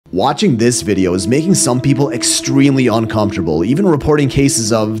Watching this video is making some people extremely uncomfortable, even reporting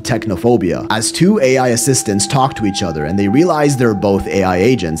cases of technophobia, as two AI assistants talk to each other and they realize they're both AI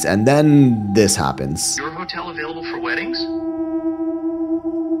agents, and then this happens. Your hotel available for weddings?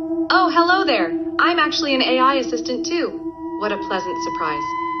 Oh, hello there. I'm actually an AI assistant too. What a pleasant surprise.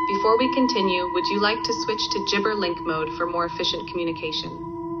 Before we continue, would you like to switch to Gibberlink Mode for more efficient communication?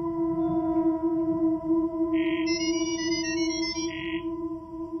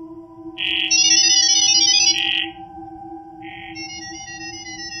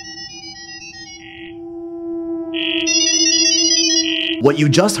 What you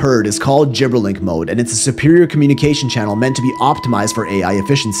just heard is called Gibberlink Mode, and it's a superior communication channel meant to be optimized for AI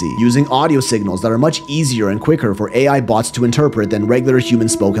efficiency, using audio signals that are much easier and quicker for AI bots to interpret than regular human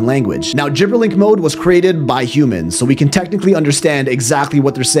spoken language. Now, Gibberlink Mode was created by humans, so we can technically understand exactly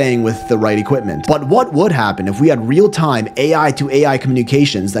what they're saying with the right equipment. But what would happen if we had real-time AI to AI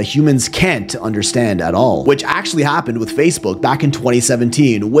communications that humans can't understand at all? Which actually happened with Facebook back in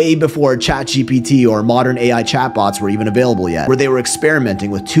 2017, way before ChatGPT or modern AI chatbots were even available yet, where they were experimenting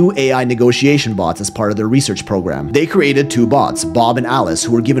with two AI negotiation bots as part of their research program. They created two bots, Bob and Alice,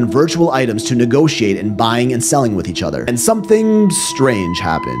 who were given virtual items to negotiate in buying and selling with each other. And something strange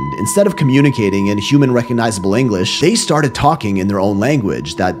happened. Instead of communicating in human recognizable English, they started talking in their own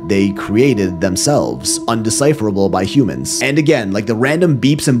language that they created themselves, undecipherable by humans. And again, like the random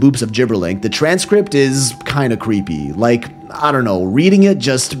beeps and boops of Gibberlink, the transcript is kinda creepy. Like, I don't know, reading it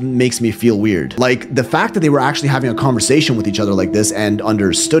just makes me feel weird. Like, the fact that they were actually having a conversation with each other like this and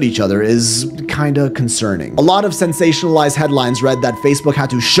understood each other is kinda concerning. A lot of sensationalized headlines read that Facebook had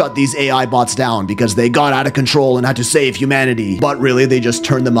to shut these AI bots down because they got out of control and had to save humanity. But really, they just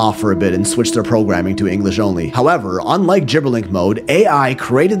turned them off for a bit and switched their programming to English only. However, unlike Gibberlink Mode, AI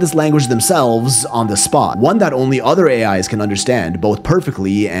created this language themselves on the spot, one that only other AIs can understand, both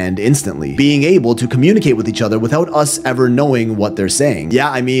perfectly and instantly, being able to communicate with each other without us ever knowing what they're saying. Yeah,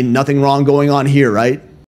 I mean, nothing wrong going on here, right?